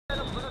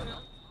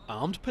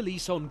Armed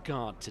police on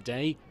guard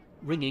today,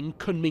 ringing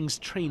Kunming's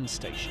train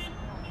station.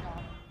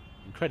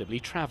 Incredibly,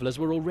 travellers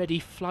were already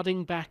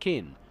flooding back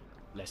in,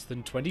 less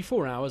than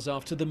 24 hours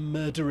after the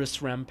murderous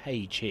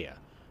rampage here.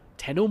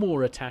 10 or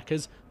more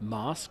attackers,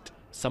 masked,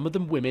 some of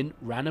them women,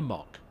 ran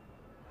amok.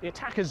 The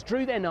attackers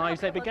drew their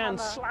knives, they began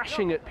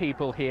slashing at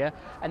people here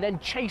and then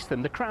chased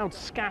them. The crowd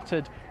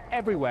scattered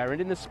everywhere, and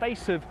in the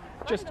space of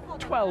just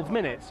 12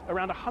 minutes,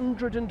 around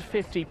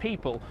 150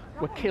 people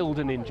were killed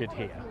and injured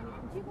here.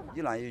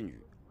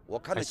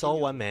 I saw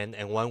one man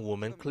and one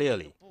woman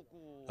clearly.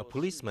 A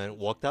policeman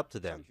walked up to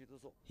them.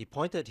 He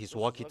pointed his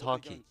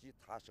walkie-talkie.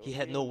 He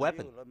had no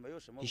weapon.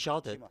 He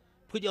shouted,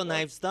 "Put your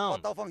knives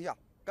down.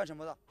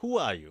 Who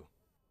are you?"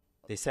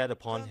 They set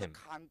upon him.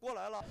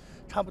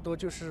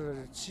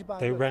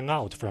 They ran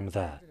out from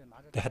there.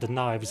 They had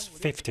knives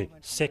 50,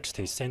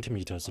 60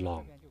 centimeters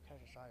long.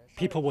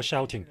 People were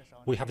shouting,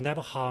 "We have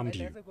never harmed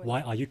you. Why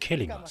are you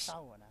killing us?"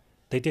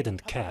 They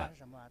didn't care.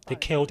 They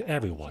killed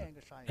everyone,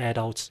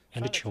 adults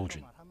and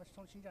children.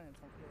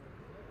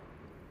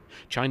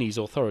 Chinese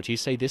authorities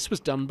say this was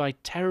done by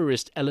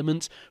terrorist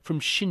elements from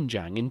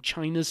Xinjiang in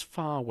China's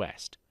far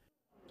west.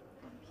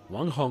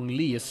 Wang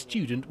Hongli, a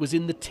student, was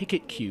in the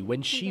ticket queue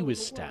when she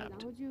was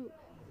stabbed.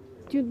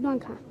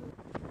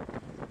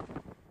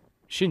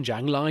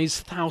 Xinjiang lies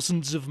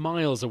thousands of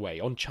miles away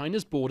on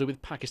China's border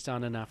with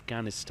Pakistan and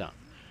Afghanistan.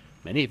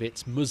 Many of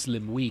its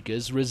Muslim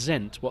Uyghurs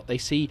resent what they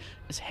see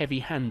as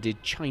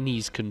heavy-handed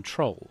Chinese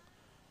control.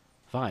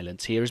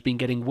 Violence here has been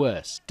getting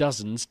worse.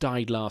 Dozens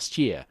died last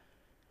year.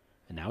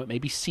 And now it may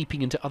be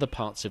seeping into other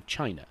parts of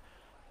China.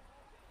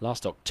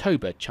 Last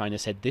October, China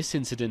said this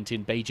incident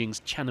in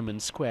Beijing's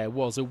Tiananmen Square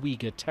was a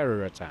Uyghur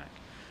terror attack.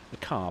 A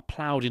car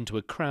ploughed into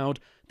a crowd,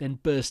 then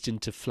burst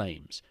into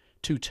flames.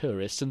 2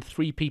 tourists and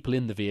 3 people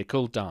in the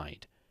vehicle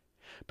died.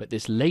 But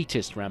this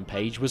latest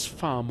rampage was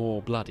far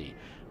more bloody.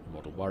 And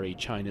what will worry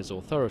China's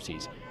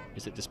authorities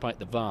is that despite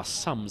the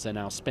vast sums they're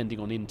now spending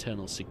on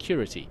internal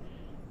security,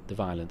 the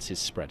violence is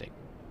spreading.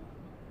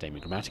 Damon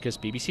Grammaticus,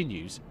 BBC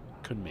News,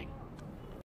 Kunming.